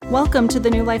Welcome to the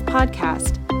New Life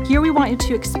Podcast. Here we want you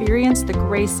to experience the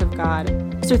grace of God.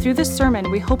 So through this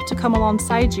sermon, we hope to come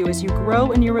alongside you as you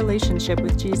grow in your relationship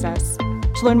with Jesus.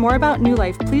 To learn more about New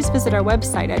Life, please visit our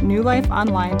website at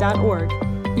newlifeonline.org.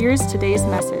 Here's today's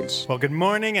message. Well, good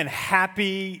morning and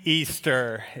happy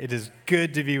Easter. It is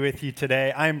good to be with you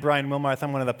today. I'm Brian Wilmarth.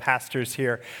 I'm one of the pastors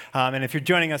here. And if you're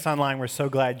joining us online, we're so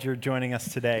glad you're joining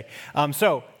us today.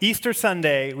 So Easter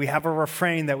Sunday, we have a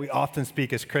refrain that we often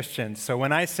speak as Christians. So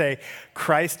when I say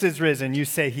Christ is risen, you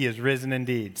say he is risen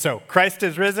indeed. So Christ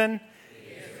is risen.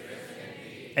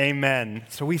 Amen.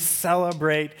 So we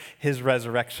celebrate his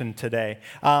resurrection today.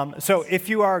 So if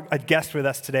you are a guest with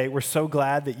us today, we're so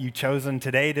glad that you've chosen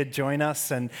today to join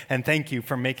us, and thank you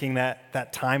for making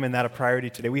that time and that a priority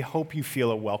today. We hope you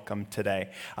feel a welcome today.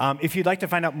 If you'd like to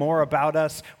find out more about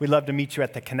us, we'd love to meet you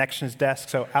at the connections desk.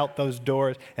 So out those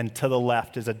doors and to the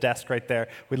left is a desk right there.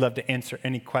 We'd love to answer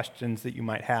any questions that you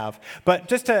might have. But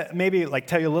just to maybe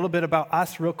tell you a little bit about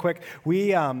us real quick,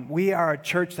 we are a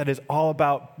church that is all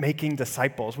about making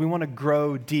disciples. We want to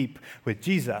grow deep with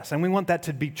Jesus, and we want that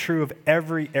to be true of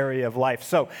every area of life.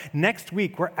 So next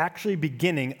week, we're actually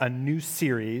beginning a new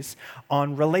series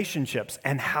on relationships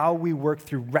and how we work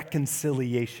through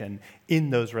reconciliation in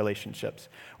those relationships.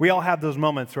 We all have those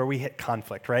moments where we hit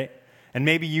conflict, right? And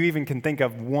maybe you even can think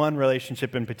of one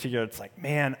relationship in particular. It's like,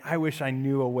 man, I wish I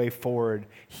knew a way forward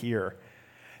here.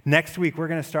 Next week, we're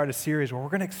going to start a series where we're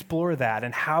going to explore that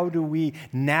and how do we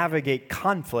navigate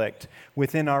conflict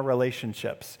within our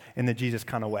relationships in the Jesus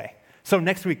kind of way. So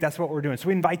next week, that's what we're doing. So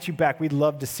we invite you back. We'd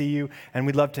love to see you, and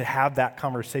we'd love to have that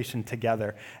conversation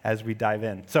together as we dive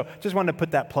in. So just wanted to put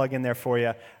that plug in there for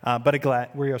you,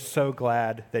 but we are so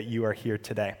glad that you are here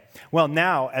today. Well,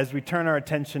 now, as we turn our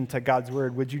attention to God's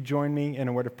word, would you join me in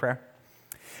a word of prayer?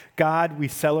 God, we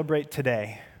celebrate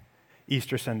today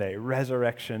Easter Sunday,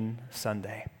 Resurrection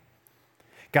Sunday.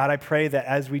 God, I pray that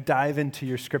as we dive into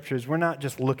your scriptures, we're not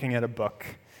just looking at a book,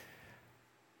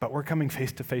 but we're coming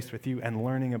face to face with you and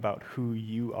learning about who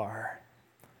you are.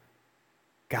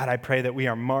 God, I pray that we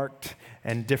are marked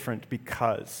and different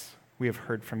because we have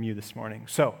heard from you this morning.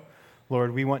 So,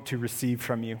 Lord, we want to receive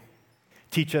from you.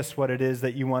 Teach us what it is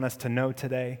that you want us to know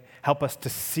today. Help us to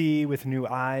see with new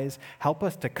eyes. Help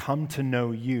us to come to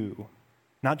know you.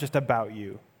 Not just about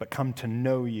you, but come to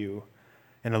know you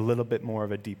in a little bit more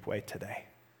of a deep way today.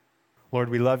 Lord,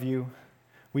 we love you,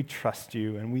 we trust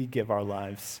you, and we give our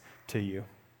lives to you.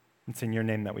 It's in your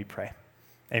name that we pray.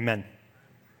 Amen.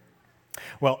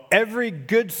 Well, every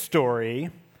good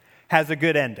story has a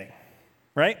good ending,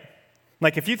 right?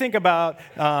 Like if you think about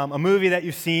a movie that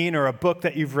you've seen or a book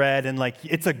that you've read and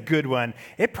it's a good one,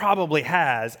 it probably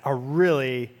has a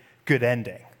really good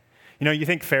ending. You know, you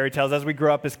think fairy tales, as we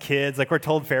grow up as kids, we're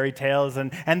told fairy tales,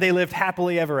 and they lived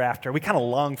happily ever after. We kind of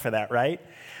long for that, right?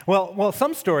 Well,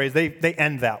 some stories, they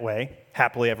end that way,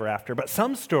 happily ever after. But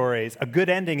some stories, a good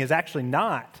ending is actually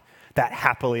not that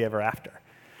happily ever after.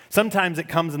 Sometimes it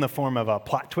comes in the form of a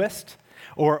plot twist,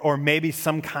 or maybe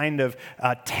some kind of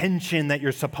tension that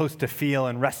you're supposed to feel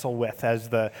and wrestle with as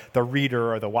the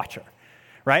reader or the watcher.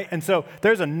 Right? And so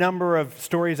there's a number of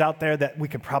stories out there that we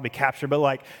could probably capture,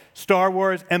 but Star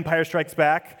Wars, Empire Strikes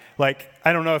Back,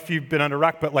 I don't know if you've been under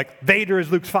rock, but Vader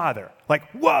is Luke's father.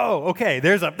 Whoa, okay,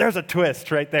 there's a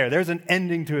twist right there. There's an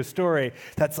ending to a story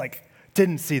that's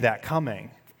didn't see that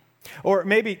coming. Or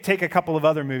maybe take a couple of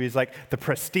other movies like The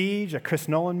Prestige, a Chris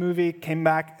Nolan movie, came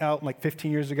back out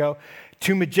 15 years ago.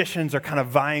 Two magicians are kind of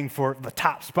vying for the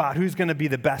top spot. Who's going to be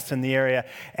the best in the area?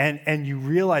 And you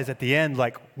realize at the end,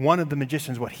 one of the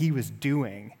magicians, what he was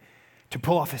doing to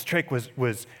pull off his trick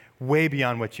was way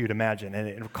beyond what you'd imagine, and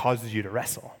it causes you to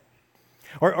wrestle.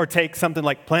 Or take something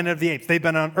like Planet of the Apes. They've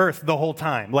been on Earth the whole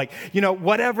time.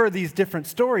 Whatever these different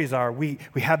stories are, we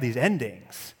have these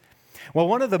endings. Well,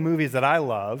 one of the movies that I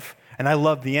love, and I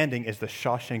love the ending, is The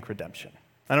Shawshank Redemption.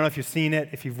 I don't know if you've seen it,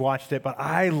 if you've watched it, but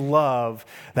I love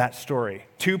that story.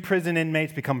 Two prison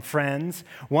inmates become friends.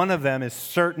 One of them is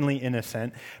certainly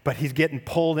innocent, but he's getting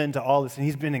pulled into all this, and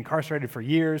he's been incarcerated for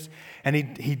years, and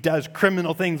he does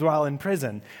criminal things while in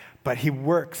prison, but he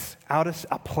works out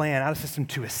a plan, out a system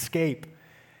to escape,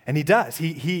 and he does.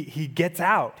 He gets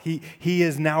out. He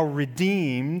is now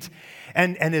redeemed,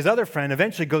 and his other friend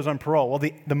eventually goes on parole. Well,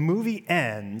 the movie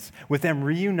ends with them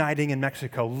reuniting in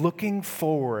Mexico, looking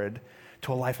forward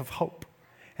to a life of hope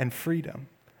and freedom.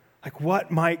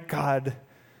 What might God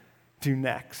do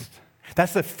next?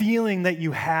 That's the feeling that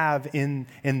you have in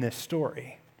this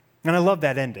story. And I love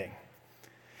that ending.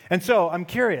 And so I'm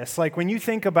curious, when you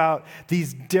think about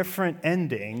these different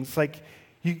endings,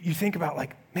 you think about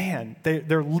man,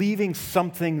 they're leaving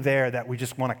something there that we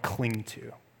just want to cling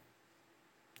to.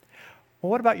 Well,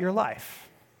 what about your life?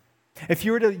 If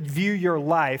you were to view your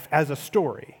life as a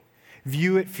story,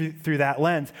 view it through that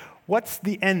lens, what's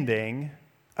the ending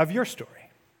of your story?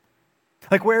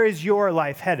 Like, where is your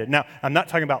life headed? Now, I'm not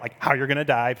talking about like how you're going to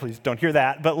die. Please don't hear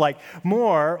that. But like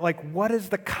more like, what is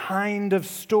the kind of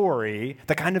story,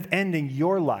 the kind of ending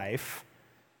your life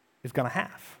is going to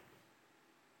have?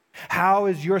 How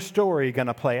is your story going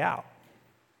to play out?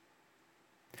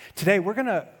 Today, we're going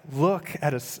to look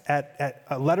at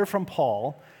a letter from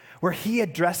Paul where he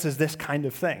addresses this kind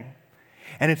of thing.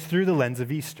 And it's through the lens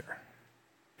of Easter.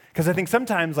 Because I think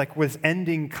sometimes, like with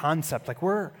ending concept, like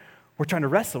we're trying to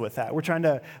wrestle with that. We're trying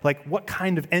to, like, what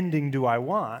kind of ending do I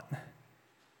want?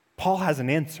 Paul has an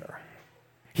answer.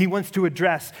 He wants to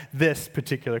address this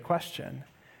particular question.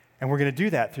 And we're going to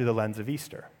do that through the lens of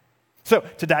Easter. So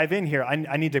to dive in here,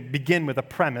 I need to begin with a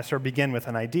premise or begin with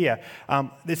an idea.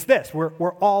 It's this.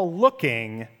 We're all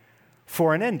looking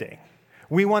for an ending.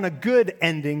 We want a good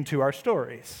ending to our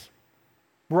stories.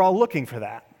 We're all looking for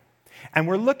that. And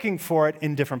we're looking for it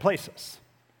in different places.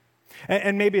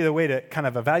 And maybe the way to kind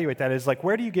of evaluate that is like,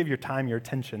 where do you give your time, your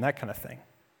attention, that kind of thing?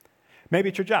 Maybe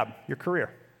it's your job, your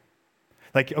career.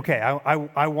 Like, okay,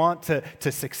 I want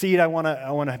to succeed. I want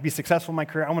to be successful in my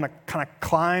career. I want to kind of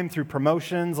climb through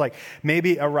promotions, like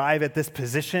maybe arrive at this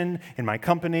position in my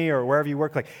company or wherever you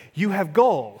work. Like, you have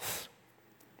goals.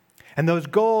 And those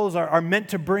goals are meant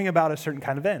to bring about a certain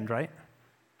kind of end, right?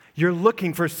 You're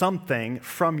looking for something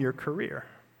from your career.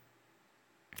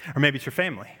 Or maybe it's your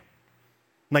family.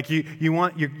 Like you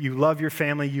love your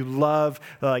family, you love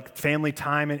like family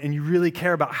time, and you really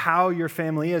care about how your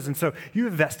family is. And so you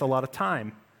invest a lot of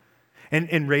time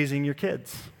in raising your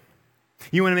kids.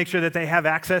 You want to make sure that they have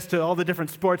access to all the different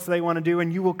sports they want to do,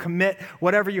 and you will commit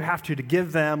whatever you have to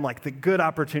give them like the good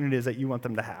opportunities that you want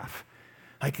them to have.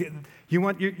 Like you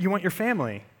want your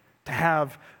family to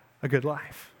have a good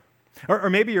life. Or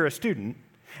maybe you're a student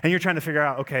and you're trying to figure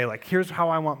out, okay, like here's how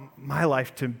I want my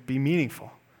life to be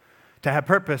meaningful, to have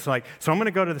purpose. Like, so I'm going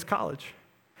to go to this college.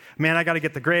 Man, I got to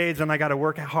get the grades and I got to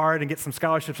work hard and get some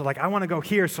scholarships. So like, I want to go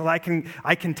here so I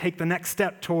can take the next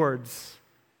step towards.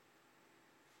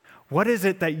 What is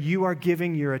it that you are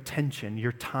giving your attention,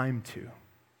 your time to?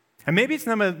 And maybe it's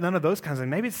none of those kinds of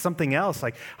things. Maybe it's something else.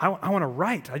 Like, I want to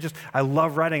write. I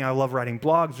love writing. I love writing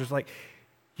blogs. There's like,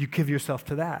 you give yourself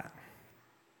to that.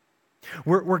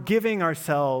 We're giving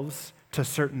ourselves to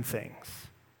certain things.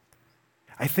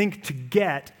 I think to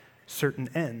get certain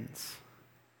ends.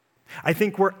 I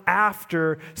think we're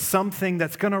after something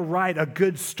that's going to write a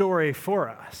good story for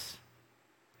us.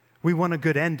 We want a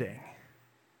good ending.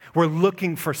 We're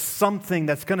looking for something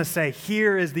that's going to say,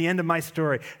 here is the end of my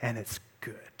story, and it's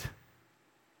good.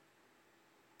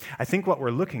 I think what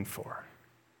we're looking for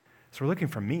is we're looking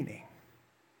for meaning.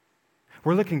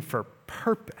 We're looking for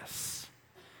purpose.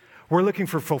 We're looking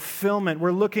for fulfillment.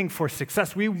 We're looking for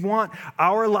success. We want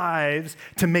our lives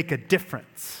to make a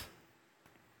difference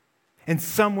in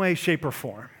some way, shape, or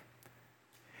form.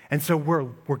 And so we're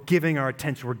giving our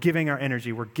attention, we're giving our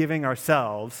energy, we're giving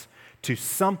ourselves to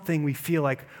something we feel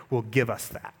like will give us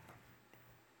that.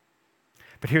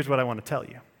 But here's what I want to tell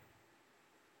you.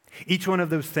 Each one of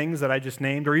those things that I just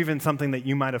named, or even something that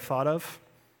you might have thought of,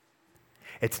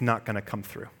 it's not going to come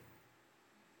through.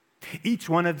 Each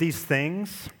one of these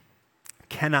things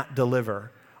cannot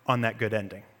deliver on that good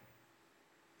ending.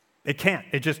 It can't.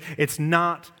 It's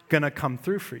not going to come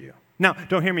through for you. Now,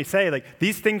 don't hear me say, like,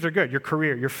 these things are good. Your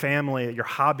career, your family, your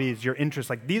hobbies, your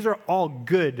interests, like, these are all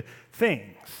good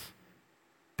things.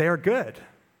 They are good.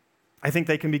 I think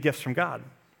they can be gifts from God.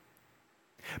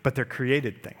 But they're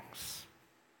created things.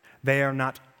 They are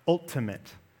not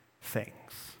ultimate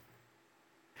things.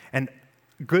 And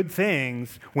good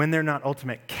things, when they're not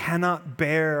ultimate, cannot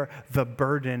bear the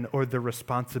burden or the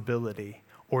responsibility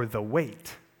or the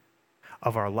weight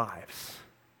of our lives,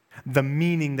 the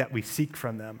meaning that we seek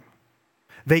from them.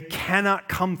 They cannot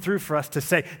come through for us to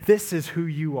say, this is who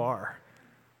you are.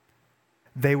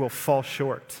 They will fall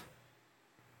short.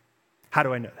 How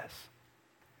do I know this?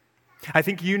 I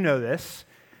think you know this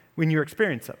when your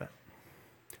experience of it.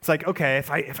 It's like, okay,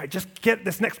 if I just get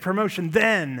this next promotion,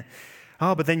 then,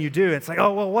 but then you do. It's like,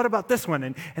 well, what about this one?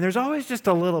 And there's always just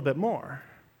a little bit more.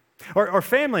 Or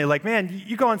family, like, man,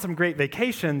 you go on some great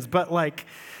vacations, but like,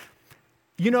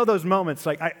 you know those moments,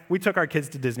 like we took our kids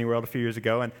to Disney World a few years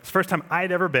ago, and it's the first time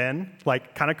I'd ever been,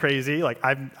 like kind of crazy, like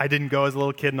I didn't go as a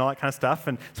little kid and all that kind of stuff,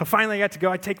 and so finally I got to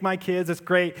go, I take my kids, it's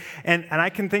great, and I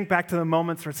can think back to the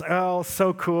moments where it's like, oh,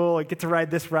 so cool, I get to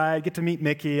ride this ride, get to meet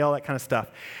Mickey, all that kind of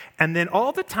stuff. And then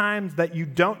all the times that you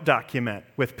don't document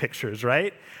with pictures,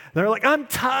 right? They're like, I'm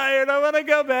tired, I want to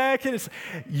go back, and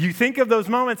you think of those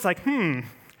moments like,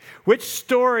 which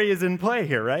story is in play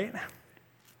here, right?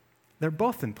 they're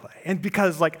both in play. And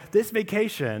because like this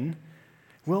vacation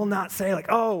will not say like,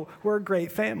 oh, we're a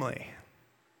great family.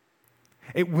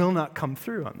 It will not come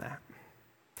through on that.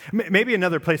 Maybe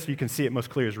another place you can see it most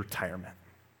clear is retirement.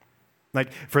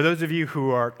 Like for those of you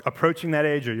who are approaching that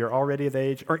age or you're already at the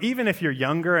age, or even if you're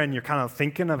younger and you're kind of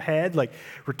thinking ahead, like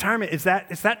retirement is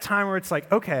that time where it's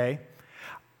like, okay,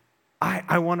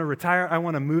 I want to retire, I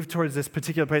want to move towards this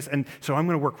particular place, and so I'm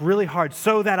going to work really hard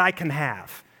so that I can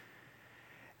have.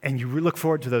 And you look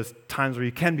forward to those times where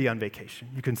you can be on vacation.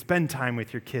 You can spend time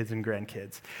with your kids and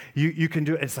grandkids. You can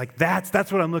do it. It's like,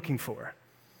 that's what I'm looking for.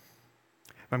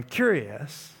 I'm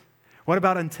curious, what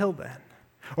about until then?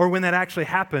 Or when that actually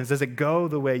happens, does it go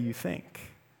the way you think?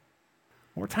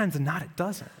 More times than not, it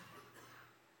doesn't.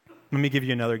 Let me give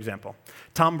you another example.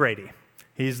 Tom Brady.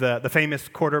 He's the famous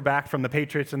quarterback from the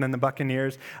Patriots and then the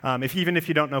Buccaneers. Even if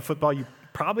you don't know football, you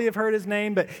probably have heard his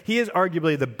name, but he is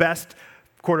arguably the best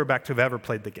quarterback to have ever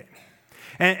played the game.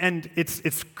 And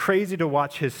it's crazy to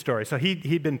watch his story. So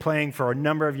he'd been playing for a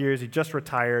number of years. He just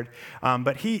retired,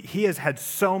 but he has had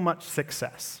so much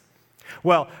success.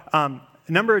 Well, a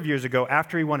number of years ago,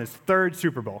 after he won his third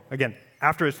Super Bowl, again,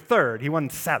 after his third, he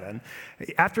won 7.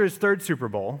 After his third Super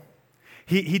Bowl,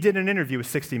 he did an interview with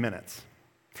 60 Minutes.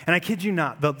 And I kid you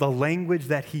not, the language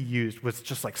that he used was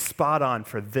just like spot on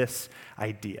for this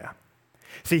idea.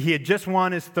 See, he had just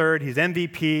won his third, he's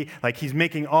MVP, like he's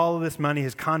making all of this money,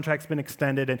 his contract's been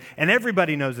extended, and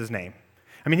everybody knows his name.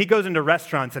 I mean, he goes into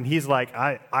restaurants and he's like,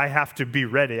 I have to be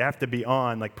ready, I have to be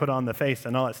on, like put on the face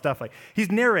and all that stuff. Like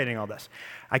he's narrating all this.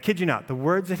 I kid you not, the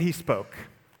words that he spoke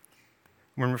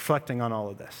when reflecting on all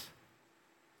of this.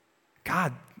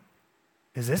 God,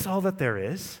 is this all that there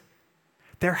is?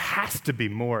 There has to be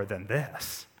more than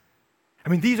this. I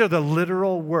mean, these are the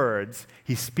literal words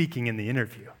he's speaking in the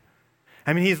interview.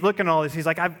 I mean, he's looking at all this. He's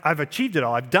like, I've achieved it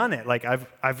all. I've done it. Like,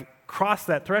 I've crossed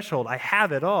that threshold. I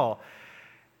have it all.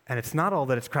 And it's not all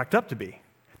that it's cracked up to be.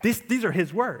 These are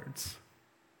his words.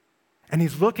 And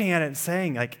he's looking at it and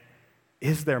saying, like,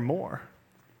 is there more?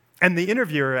 And the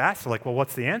interviewer asks, like, well,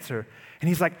 what's the answer? And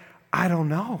he's like, I don't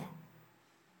know.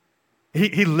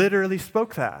 He literally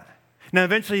spoke that. Now,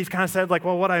 eventually, he's kind of said, like,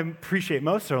 well, what I appreciate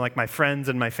most are, like, my friends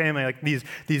and my family, like,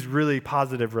 these really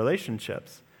positive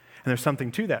relationships. And there's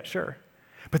something to that, sure.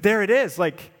 But there it is,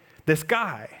 like, this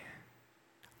guy,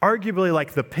 arguably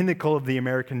like the pinnacle of the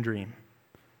American dream,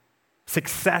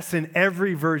 success in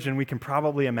every version we can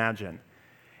probably imagine,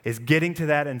 is getting to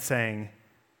that and saying,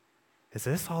 is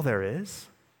this all there is?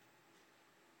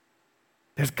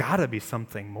 There's got to be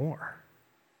something more.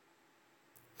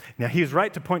 Now, he's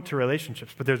right to point to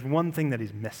relationships, but there's one thing that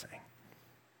he's missing.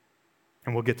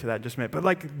 And we'll get to that in just a minute. But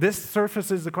like this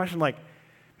surfaces the question like,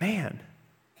 man,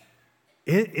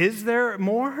 is there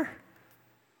more?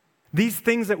 These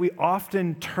things that we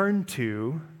often turn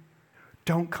to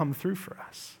don't come through for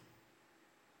us.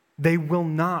 They will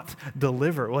not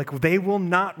deliver. Like they will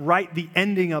not write the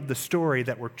ending of the story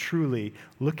that we're truly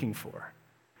looking for.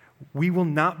 We will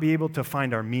not be able to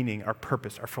find our meaning, our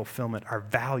purpose, our fulfillment, our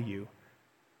value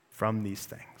from these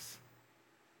things.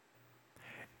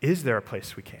 Is there a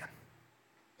place we can?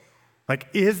 Like,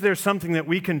 is there something that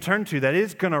we can turn to that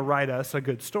is going to write us a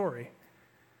good story?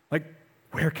 Like,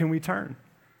 where can we turn?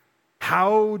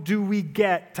 How do we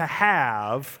get to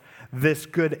have this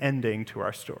good ending to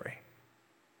our story?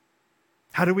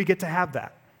 How do we get to have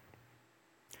that?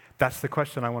 That's the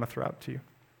question I want to throw out to you.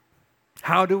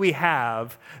 How do we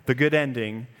have the good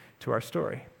ending to our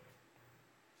story?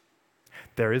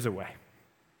 There is a way.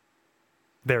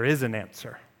 There is an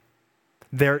answer.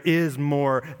 There is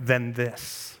more than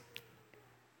this.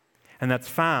 And that's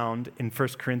found in 1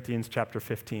 Corinthians chapter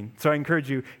 15. So I encourage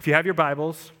you, if you have your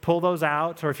Bibles, pull those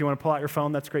out, or if you want to pull out your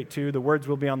phone, that's great too. The words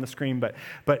will be on the screen, but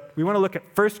we want to look at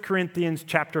 1 Corinthians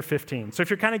chapter 15. So if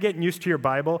you're kind of getting used to your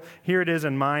Bible, here it is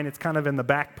in mine. It's kind of in the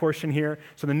back portion here.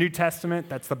 So the New Testament,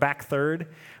 that's the back third.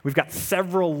 We've got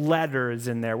several letters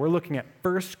in there. We're looking at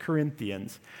 1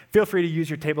 Corinthians. Feel free to use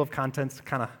your table of contents to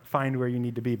kind of find where you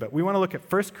need to be, but we want to look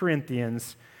at 1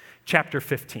 Corinthians chapter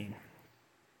 15.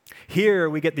 Here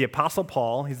we get the Apostle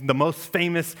Paul. He's the most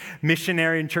famous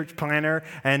missionary and church planner,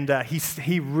 and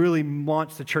he really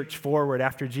launched the church forward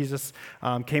after Jesus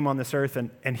came on this earth,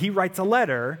 and he writes a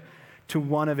letter to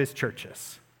one of his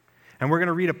churches. And we're going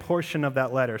to read a portion of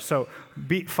that letter. So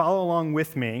follow along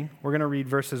with me. We're going to read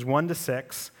verses 1 to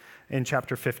 6 in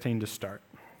chapter 15 to start.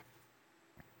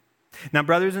 Now,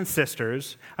 brothers and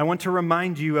sisters, I want to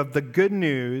remind you of the good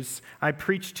news I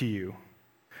preached to you,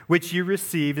 which you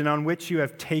received and on which you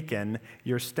have taken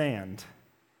your stand.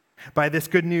 By this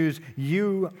good news,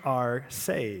 you are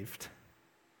saved,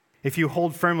 if you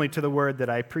hold firmly to the word that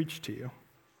I preached to you.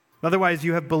 Otherwise,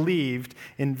 you have believed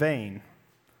in vain.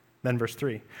 Then verse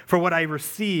 3, for what I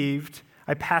received,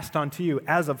 I passed on to you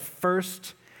as of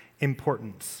first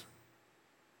importance,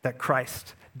 that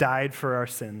Christ died for our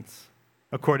sins,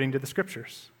 according to the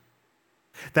Scriptures,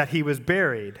 that he was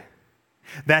buried,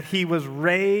 that he was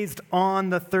raised on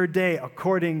the third day,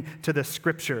 according to the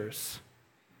Scriptures,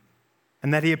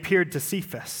 and that he appeared to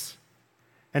Cephas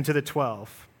and to the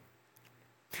 12.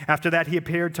 After that, he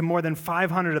appeared to more than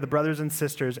 500 of the brothers and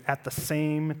sisters at the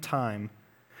same time,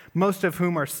 most of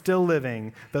whom are still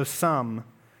living, though some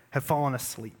have fallen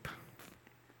asleep.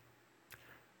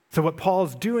 So what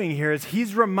Paul's doing here is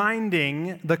he's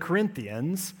reminding the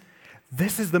Corinthians,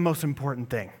 this is the most important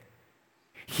thing.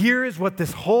 Here is what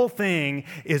this whole thing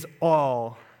is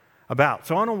all about.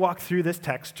 So I want to walk through this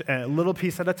text a little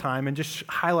piece at a time and just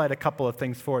highlight a couple of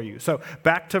things for you. So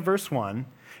back to verse 1.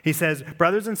 He says,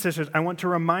 brothers and sisters, I want to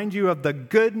remind you of the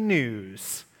good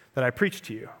news that I preached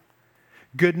to you.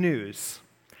 Good news.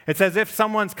 It's as if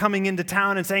someone's coming into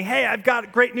town and saying, hey, I've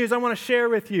got great news I want to share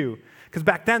with you. Because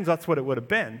back then, that's what it would have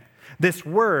been. This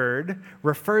word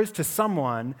refers to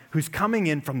someone who's coming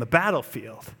in from the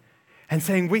battlefield and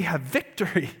saying, we have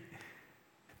victory.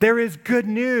 There is good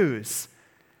news.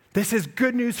 This is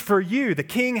good news for you. The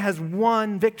king has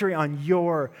won victory on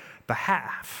your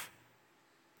behalf.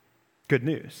 Good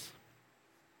news.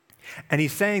 And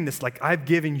he's saying this like, I've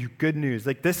given you good news.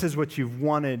 Like, this is what you've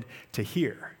wanted to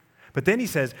hear. But then he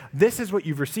says, this is what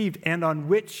you've received and on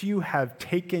which you have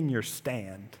taken your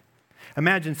stand.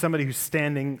 Imagine somebody who's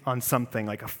standing on something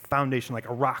like a foundation, like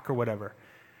a rock or whatever.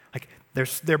 Like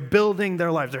they're building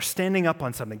their lives. They're standing up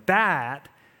on something. That's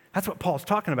what Paul's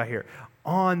talking about here.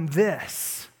 On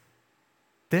this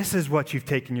is what you've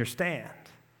taken your stand.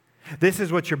 This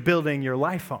is what you're building your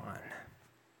life on.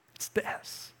 It's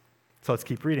this. So let's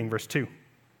keep reading, verse 2.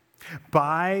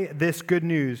 By this good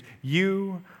news,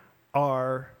 you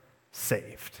are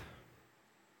saved.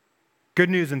 Good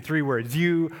news in 3 words.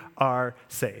 You are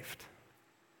saved.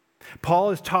 Paul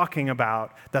is talking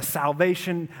about the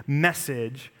salvation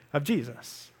message of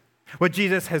Jesus. What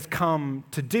Jesus has come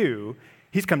to do,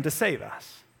 he's come to save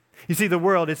us. You see, the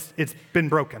world, it's been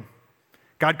broken.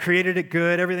 God created it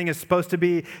good. Everything is supposed to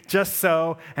be just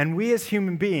so. And we as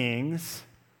human beings,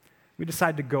 we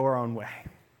decide to go our own way.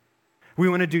 We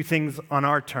want to do things on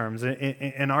our terms,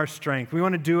 in our strength. We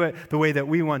want to do it the way that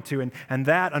we want to. And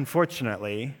that,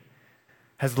 unfortunately,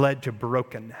 has led to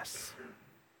brokenness.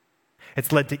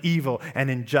 It's led to evil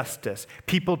and injustice.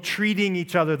 People treating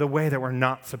each other the way that we're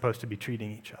not supposed to be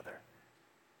treating each other.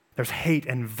 There's hate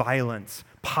and violence,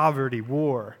 poverty,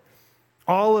 war.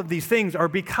 All of these things are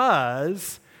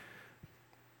because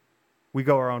we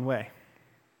go our own way.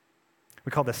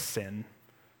 We call this sin.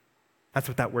 That's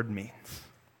what that word means.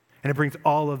 And it brings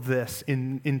all of this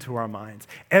into our minds.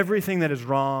 Everything that is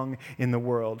wrong in the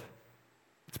world,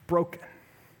 it's broken.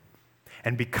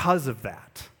 And because of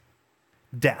that,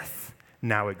 death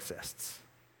now exists.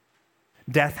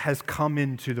 Death has come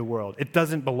into the world. It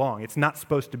doesn't belong. It's not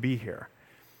supposed to be here.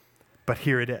 But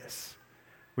here it is.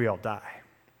 We all die.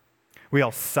 We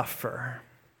all suffer.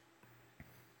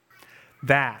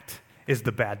 That is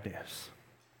the bad news.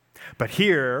 But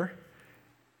here,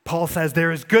 Paul says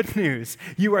there is good news.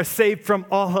 You are saved from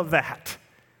all of that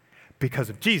because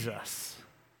of Jesus.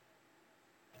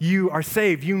 You are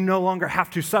saved. You no longer have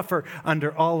to suffer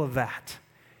under all of that.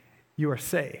 You are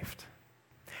saved.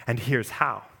 And here's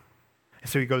how.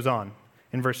 So he goes on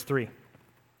in verse 3.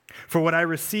 For what I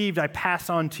received, I pass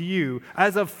on to you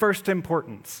as of first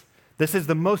importance. This is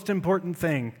the most important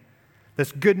thing.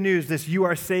 This good news, this you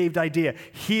are saved idea.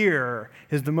 Here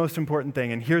is the most important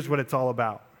thing, and here's what it's all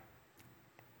about.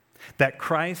 That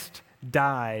Christ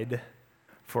died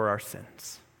for our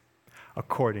sins,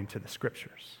 according to the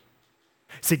Scriptures.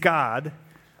 See, God,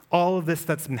 all of this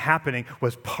that's been happening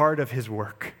was part of his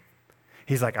work.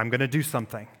 He's like, I'm going to do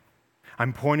something.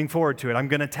 I'm pointing forward to it. I'm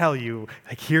going to tell you,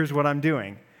 like, here's what I'm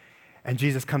doing. And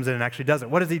Jesus comes in and actually does it.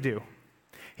 What does he do?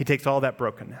 He takes all that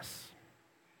brokenness,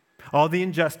 all the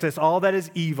injustice, all that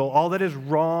is evil, all that is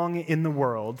wrong in the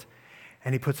world,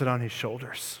 and he puts it on his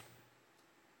shoulders.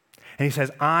 And he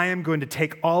says, I am going to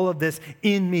take all of this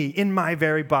in me, in my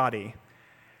very body,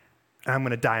 and I'm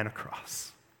going to die on a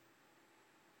cross.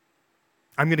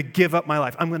 I'm going to give up my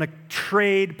life. I'm going to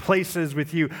trade places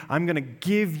with you. I'm going to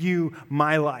give you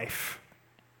my life.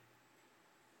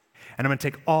 And I'm going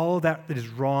to take all that is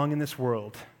wrong in this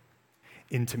world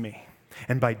into me.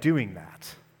 And by doing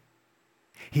that,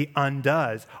 he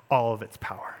undoes all of its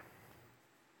power.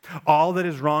 All that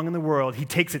is wrong in the world, he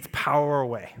takes its power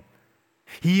away.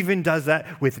 He even does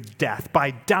that with death.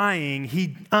 By dying,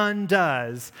 he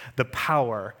undoes the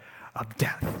power of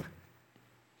death.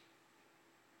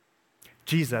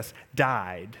 Jesus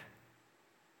died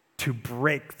to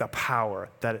break the power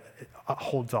that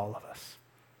holds all of us.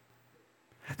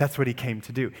 That's what he came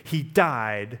to do. He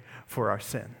died for our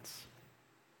sins.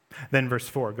 Then verse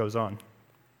 4 goes on.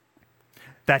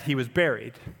 That he was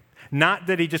buried. Not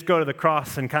that he just go to the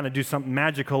cross and kind of do something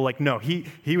magical. Like, no, he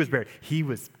was buried. He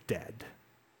was dead.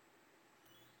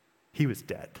 He was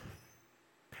dead.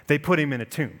 They put him in a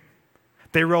tomb.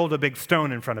 They rolled a big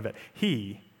stone in front of it.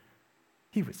 He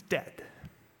was dead.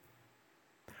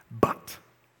 But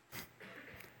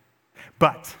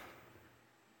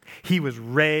he was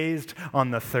raised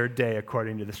on the third day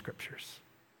according to the scriptures.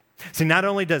 See, not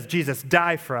only does Jesus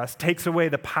die for us, takes away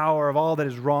the power of all that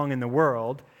is wrong in the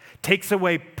world, takes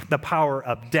away the power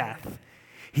of death,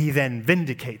 he then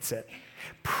vindicates it,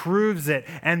 proves it,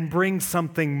 and brings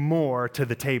something more to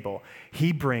the table.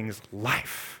 He brings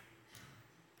life.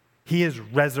 He is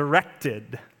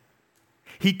resurrected.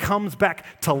 He comes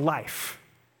back to life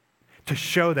to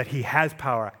show that he has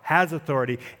power, has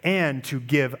authority, and to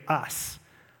give us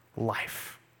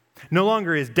life. No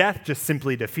longer is death just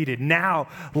simply defeated. Now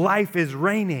life is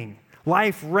reigning.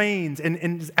 Life reigns and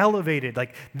is elevated.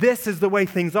 Like, this is the way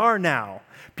things are now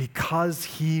because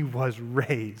he was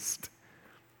raised.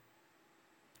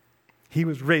 He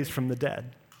was raised from the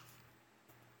dead.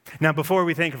 Now, before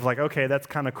we think of like, okay, that's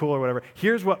kind of cool or whatever,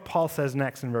 here's what Paul says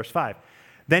next in verse 5.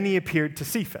 Then he appeared to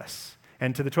Cephas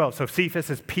and to the 12. So Cephas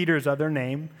is Peter's other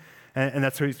name, and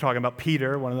that's what he's talking about,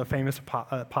 Peter, one of the famous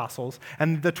apostles,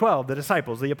 and the 12, the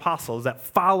disciples, the apostles that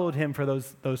followed him for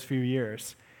those few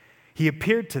years. He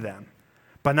appeared to them,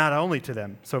 but not only to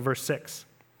them. So verse 6.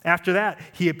 After that,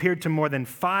 he appeared to more than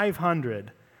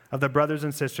 500 of the brothers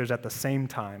and sisters at the same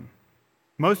time,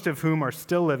 most of whom are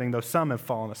still living, though some have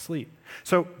fallen asleep.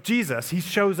 So Jesus, he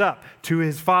shows up to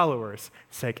his followers.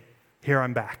 It's like, here,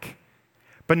 I'm back.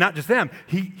 But not just them.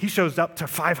 He shows up to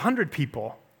 500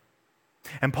 people.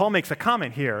 And Paul makes a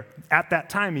comment here. At that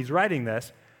time he's writing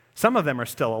this, some of them are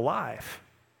still alive.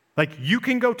 Like, you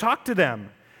can go talk to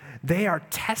them. They are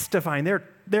testifying.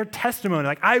 Their testimony,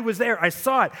 like, I was there, I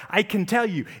saw it, I can tell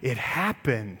you, it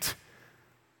happened.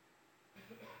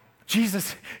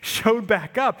 Jesus showed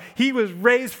back up. He was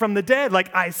raised from the dead,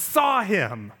 like, I saw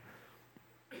him.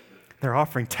 They're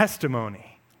offering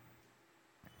testimony.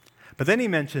 But then he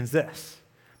mentions this,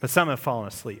 but some have fallen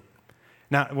asleep.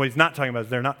 Now, what he's not talking about is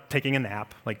they're not taking a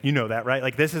nap. Like, you know that, right?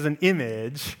 Like, this is an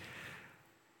image.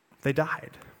 They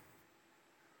died.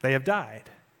 They have died.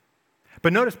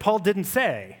 But notice Paul didn't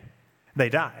say they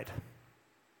died.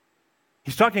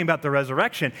 He's talking about the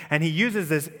resurrection, and he uses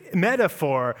this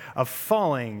metaphor of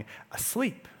falling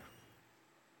asleep.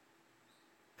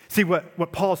 See,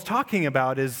 what Paul's talking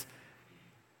about is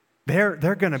they're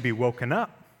going to be woken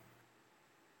up.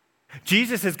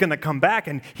 Jesus is going to come back,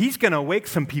 and he's going to wake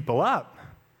some people up.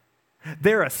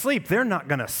 They're asleep. They're not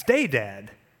going to stay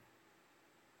dead.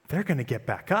 They're going to get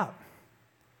back up.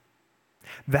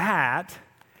 That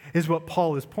is what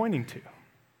Paul is pointing to.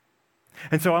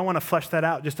 And so I want to flesh that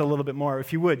out just a little bit more.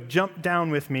 If you would, jump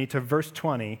down with me to verse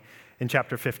 20 in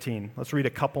chapter 15. Let's read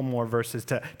a couple more verses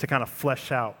to kind of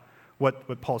flesh out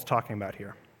what Paul's talking about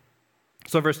here.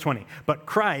 So verse 20, but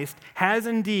Christ has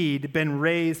indeed been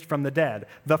raised from the dead,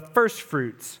 the first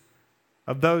fruits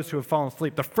of those who have fallen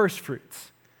asleep, the first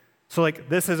fruits. So like,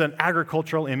 this is an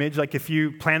agricultural image. Like, if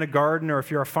you plant a garden or if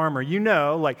you're a farmer, you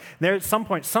know, like, there at some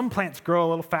point, some plants grow a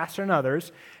little faster than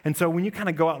others. And so when you kind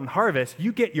of go out and harvest,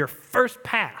 you get your first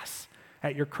pass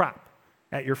at your crop,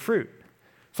 at your fruit.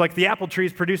 So like, the apple tree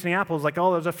is producing apples, like,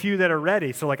 oh, there's a few that are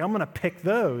ready. So like, I'm going to pick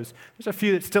those. There's a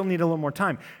few that still need a little more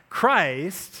time.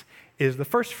 Christ is the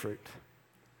first fruit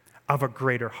of a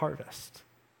greater harvest.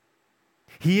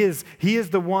 He is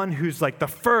the one who's like the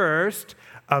first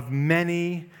of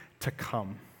many to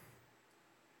come.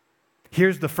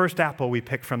 Here's the first apple we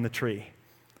pick from the tree.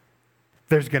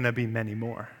 There's going to be many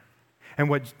more. And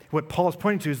what Paul's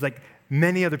pointing to is like,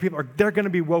 many other people, they're going to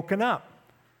be woken up.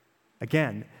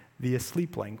 Again, the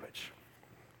asleep language.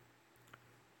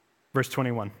 Verse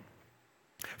 21.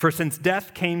 For since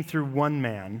death came through one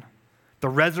man, the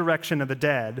resurrection of the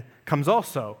dead comes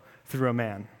also through a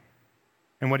man.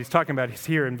 And what he's talking about is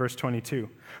here in verse 22.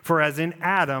 For as in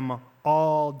Adam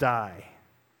all die.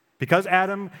 Because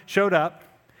Adam showed up,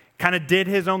 kind of did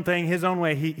his own thing, his own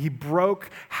way, he broke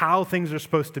how things are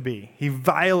supposed to be. He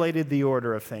violated the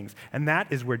order of things. And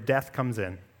that is where death comes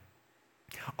in.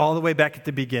 All the way back at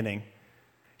the beginning,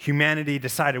 humanity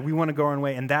decided we want to go our own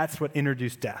way, and that's what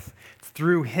introduced death. It's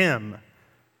through him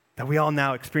that we all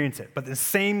now experience it. But the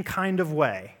same kind of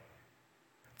way,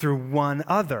 through one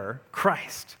other,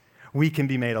 Christ, we can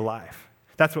be made alive.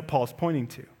 That's what Paul's pointing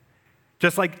to.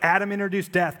 Just like Adam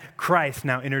introduced death, Christ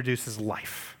now introduces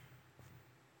life.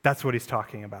 That's what he's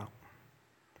talking about.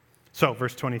 So,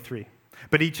 verse 23.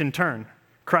 But each in turn,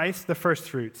 Christ the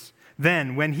firstfruits,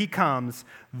 then when he comes,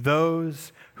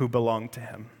 those who belong to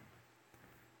him.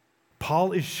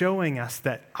 Paul is showing us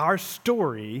that our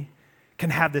story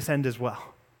can have this end as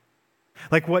well.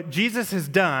 Like what Jesus has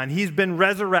done, he's been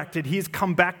resurrected, he's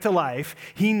come back to life.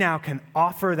 He now can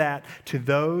offer that to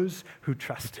those who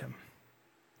trust him.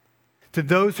 To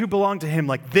those who belong to him,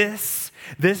 like this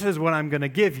is what I'm going to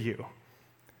give you.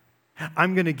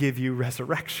 I'm going to give you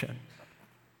resurrection.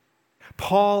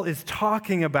 Paul is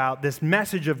talking about this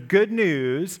message of good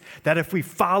news that if we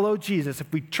follow Jesus,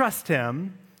 if we trust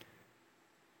him,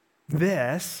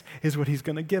 this is what he's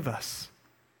going to give us.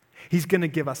 He's going to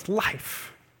give us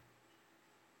life.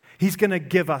 He's going to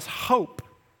give us hope.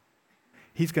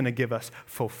 He's going to give us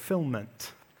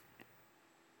fulfillment.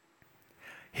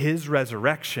 His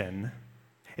resurrection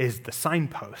is the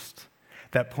signpost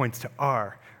that points to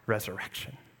our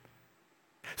resurrection.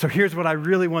 So here's what I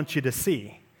really want you to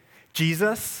see.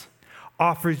 Jesus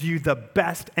offers you the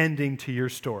best ending to your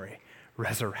story,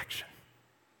 resurrection.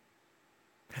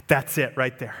 That's it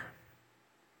right there.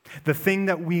 The thing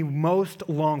that we most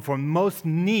long for, most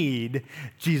need,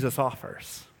 Jesus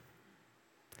offers.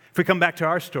 If we come back to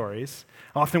our stories,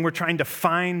 often we're trying to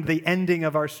find the ending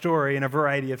of our story in a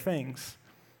variety of things.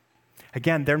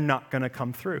 Again, they're not going to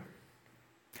come through.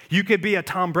 You could be a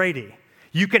Tom Brady.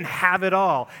 You can have it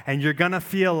all, and you're going to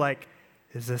feel like,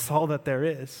 is this all that there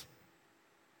is?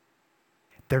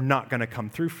 They're not going to come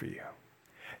through for you.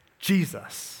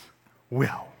 Jesus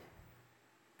will.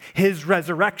 His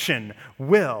resurrection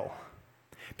will,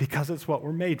 because it's what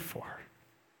we're made for.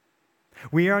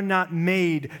 We are not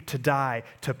made to die,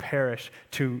 to perish,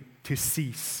 to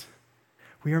cease.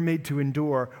 We are made to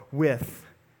endure with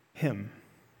him.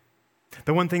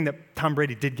 The one thing that Tom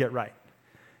Brady did get right,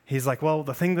 he's like, well,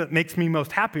 the thing that makes me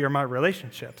most happy are my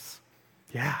relationships.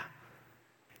 Yeah,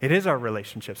 it is our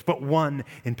relationships, but one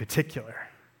in particular,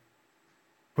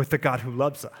 with the God who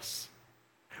loves us,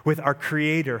 with our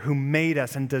Creator who made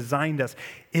us and designed us.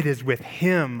 It is with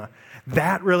him,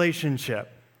 that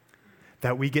relationship,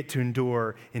 that we get to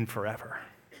endure in forever.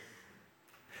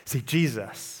 See,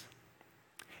 Jesus,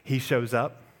 he shows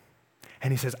up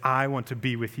and he says, I want to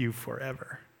be with you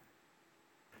forever.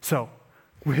 So,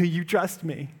 will you trust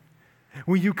me?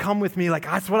 Will you come with me? Like,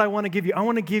 that's what I want to give you. I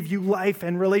want to give you life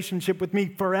and relationship with me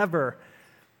forever.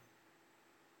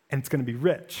 And it's going to be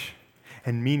rich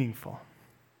and meaningful.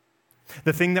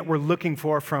 The thing that we're looking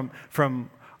for from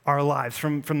our lives,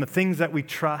 from the things that we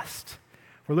trust,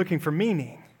 we're looking for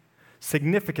meaning,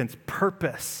 significance,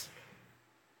 purpose,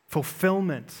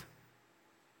 fulfillment.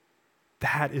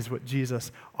 That is what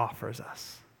Jesus offers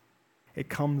us. It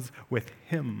comes with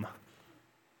him.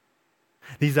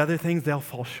 These other things, they'll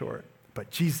fall short. But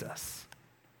Jesus,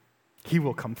 he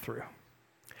will come through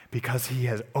because he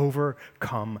has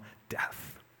overcome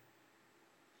death.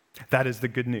 That is the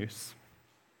good news.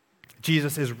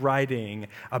 Jesus is writing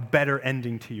a better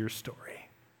ending to your story.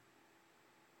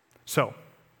 So,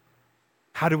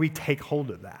 how do we take hold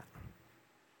of that?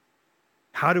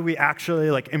 How do we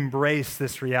actually embrace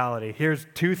this reality? Here's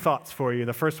two thoughts for you.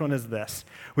 The first one is this.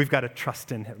 We've got to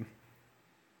trust in him,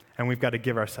 and we've got to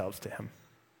give ourselves to him.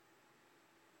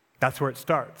 That's where it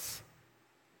starts.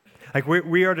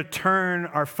 We are to turn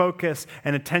our focus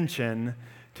and attention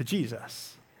to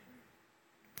Jesus.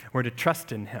 We're to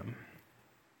trust in him.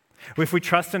 If we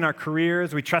trust in our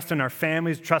careers, we trust in our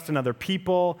families, trust in other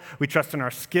people, we trust in our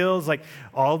skills,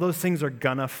 all those things are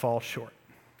gonna fall short.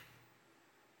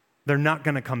 They're not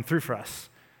gonna come through for us.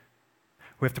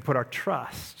 We have to put our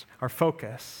trust, our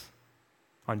focus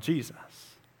on Jesus.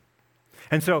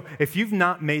 And so if you've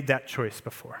not made that choice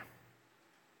before,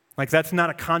 that's not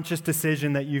a conscious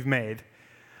decision that you've made,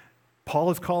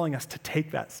 Paul is calling us to take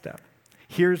that step.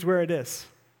 Here's where it is.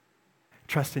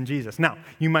 Trust in Jesus. Now,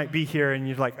 you might be here and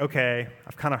you're like, okay,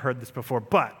 I've kind of heard this before,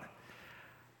 but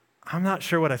I'm not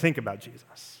sure what I think about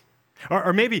Jesus.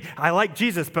 Or maybe I like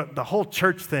Jesus, but the whole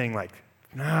church thing,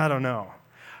 I don't know.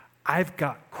 I've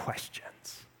got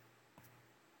questions.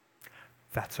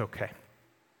 That's okay.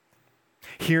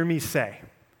 Hear me say,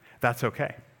 that's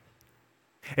okay.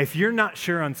 If you're not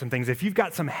sure on some things, if you've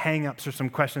got some hang-ups or some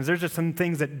questions, there's just some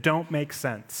things that don't make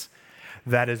sense,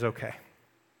 that is okay.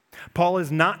 Paul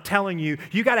is not telling you,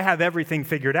 you got to have everything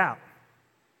figured out.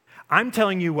 I'm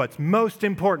telling you what's most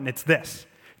important. It's this.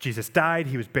 Jesus died,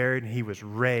 he was buried, and he was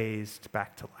raised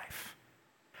back to life.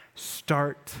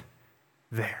 Start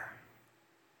there.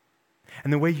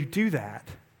 And the way you do that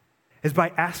is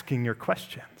by asking your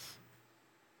questions.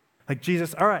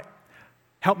 Jesus, all right,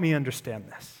 help me understand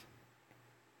this.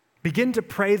 Begin to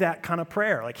pray that kind of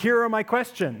prayer. Like, here are my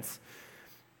questions.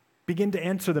 Begin to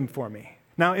answer them for me.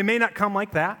 Now, it may not come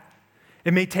like that.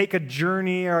 It may take a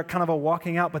journey or kind of a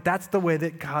walking out, but that's the way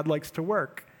that God likes to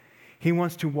work. He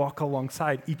wants to walk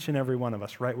alongside each and every one of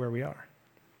us right where we are.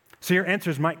 So your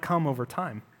answers might come over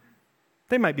time.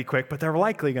 They might be quick, but they're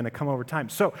likely going to come over time.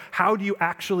 So how do you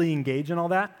actually engage in all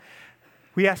that?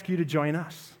 We ask you to join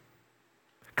us.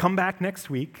 Come back next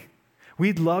week.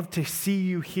 We'd love to see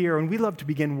you here, and we'd love to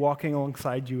begin walking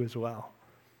alongside you as well.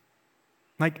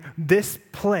 Like this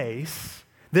place,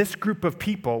 this group of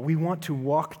people, we want to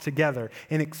walk together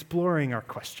in exploring our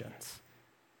questions,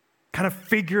 kind of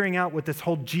figuring out what this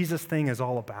whole Jesus thing is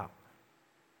all about.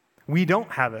 We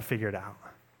don't have it figured out.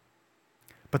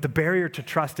 But the barrier to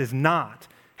trust is not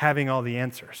having all the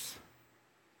answers.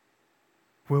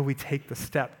 Will we take the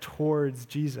step towards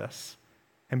Jesus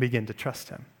and begin to trust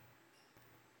him?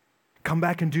 Come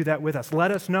back and do that with us.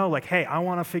 Let us know, like, hey, I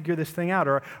want to figure this thing out,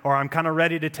 or I'm kind of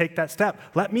ready to take that step.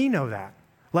 Let me know that.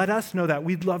 Let us know that.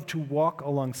 We'd love to walk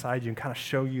alongside you and kind of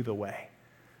show you the way.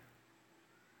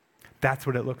 That's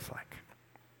what it looks like.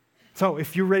 So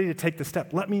if you're ready to take the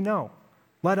step, let me know.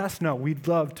 Let us know. We'd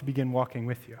love to begin walking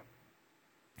with you.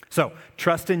 So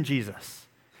trust in Jesus.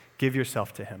 Give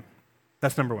yourself to him.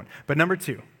 That's number one. But number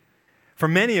two, for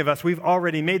many of us, we've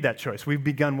already made that choice. We've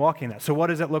begun walking that. So what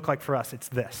does it look like for us? It's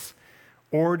this.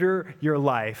 Order your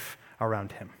life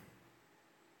around him.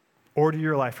 Order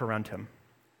your life around him.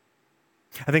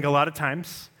 I think a lot of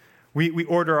times we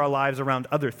order our lives around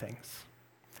other things,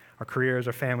 our careers,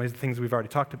 our families, the things we've already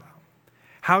talked about.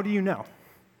 How do you know?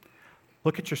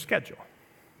 Look at your schedule.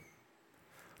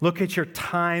 Look at your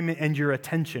time and your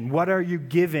attention. What are you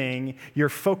giving your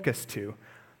focus to?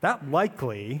 That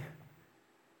likely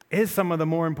is some of the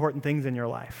more important things in your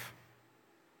life.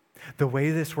 The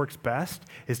way this works best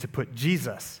is to put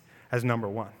Jesus as number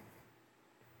one.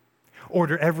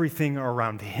 Order everything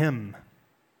around him.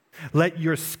 Let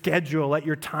your schedule, let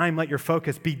your time, let your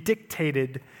focus be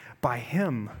dictated by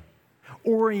him.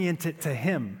 Orient it to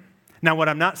him. Now, what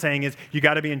I'm not saying is you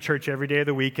got to be in church every day of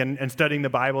the week and studying the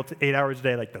Bible 8 hours a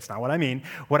day. Like, that's not what I mean.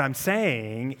 What I'm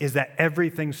saying is that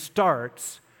everything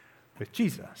starts with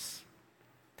Jesus.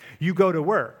 You go to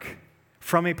work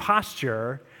from a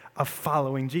posture of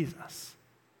following Jesus.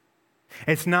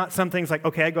 It's not some things like,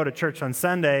 okay, I go to church on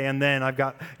Sunday and then I've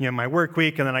got, my work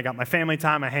week and then I got my family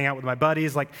time, I hang out with my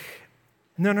buddies. Like,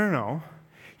 no.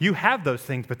 You have those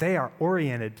things, but they are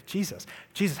oriented to Jesus.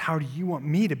 Jesus, how do you want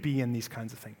me to be in these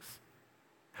kinds of things?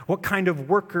 What kind of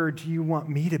worker do you want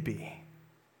me to be?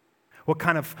 What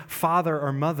kind of father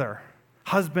or mother,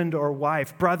 husband or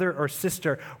wife, brother or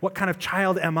sister? What kind of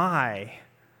child am I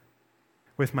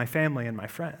with my family and my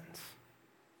friends?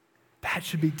 That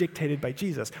should be dictated by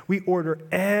Jesus. We order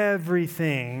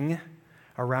everything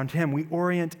around him. We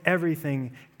orient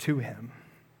everything to him.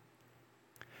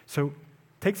 So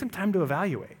take some time to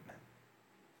evaluate.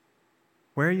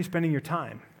 Where are you spending your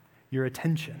time, your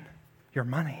attention, your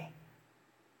money?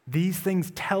 These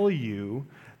things tell you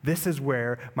this is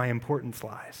where my importance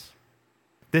lies.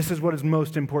 This is what is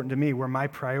most important to me, where my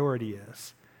priority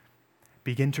is.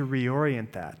 Begin to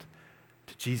reorient that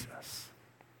to Jesus.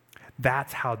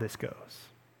 That's how this goes.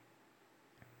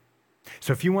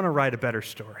 So if you want to write a better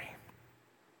story,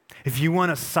 if you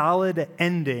want a solid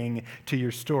ending to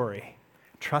your story,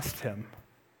 trust him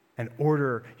and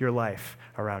order your life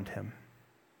around him.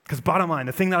 Because bottom line,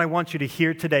 the thing that I want you to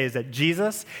hear today is that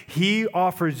Jesus, he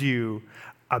offers you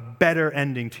a better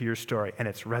ending to your story, and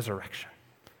it's resurrection.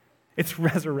 It's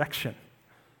resurrection.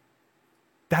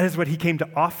 That is what he came to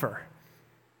offer.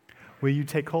 Will you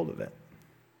take hold of it?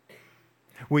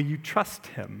 Will you trust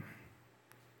him?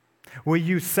 Will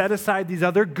you set aside these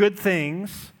other good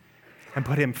things and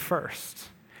put him first,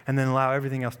 and then allow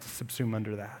everything else to subsume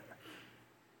under that?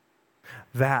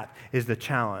 That is the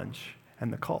challenge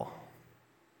and the call.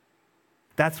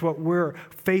 That's what we're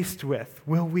faced with.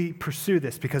 Will we pursue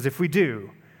this? Because if we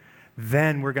do,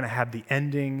 then we're going to have the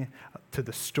ending to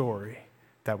the story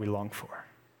that we long for.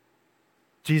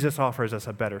 Jesus offers us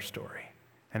a better story,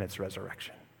 and it's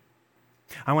resurrection.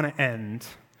 I want to end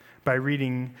by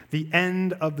reading the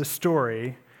end of the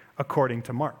story according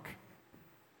to Mark.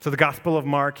 So the Gospel of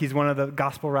Mark, he's one of the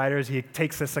gospel writers. He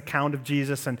takes this account of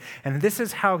Jesus, and this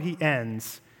is how he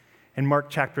ends in Mark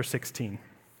chapter 16.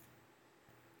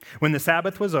 When the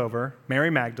Sabbath was over, Mary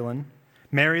Magdalene,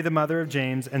 Mary the mother of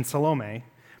James, and Salome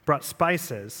brought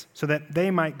spices so that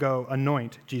they might go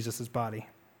anoint Jesus' body.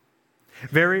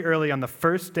 Very early on the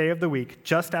first day of the week,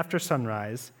 just after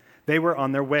sunrise, they were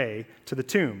on their way to the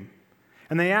tomb,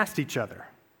 and they asked each other,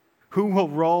 "Who will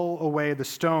roll away the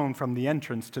stone from the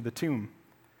entrance to the tomb?"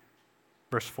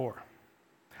 Verse 4.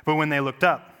 But when they looked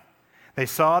up, they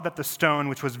saw that the stone,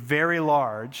 which was very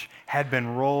large, had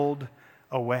been rolled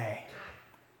away.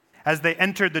 As they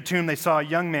entered the tomb, they saw a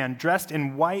young man dressed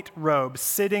in white robes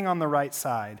sitting on the right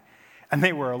side, and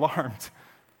they were alarmed.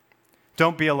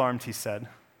 "Don't be alarmed," he said.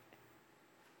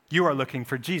 "You are looking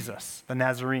for Jesus, the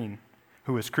Nazarene,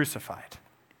 who was crucified.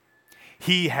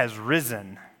 He has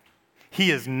risen. He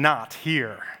is not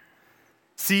here.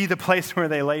 See the place where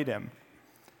they laid him.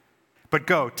 But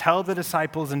go, tell the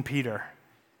disciples and Peter,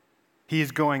 he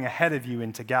is going ahead of you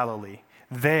into Galilee.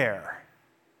 There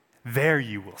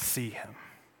you will see him."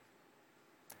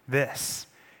 This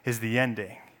is the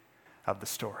ending of the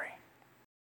story.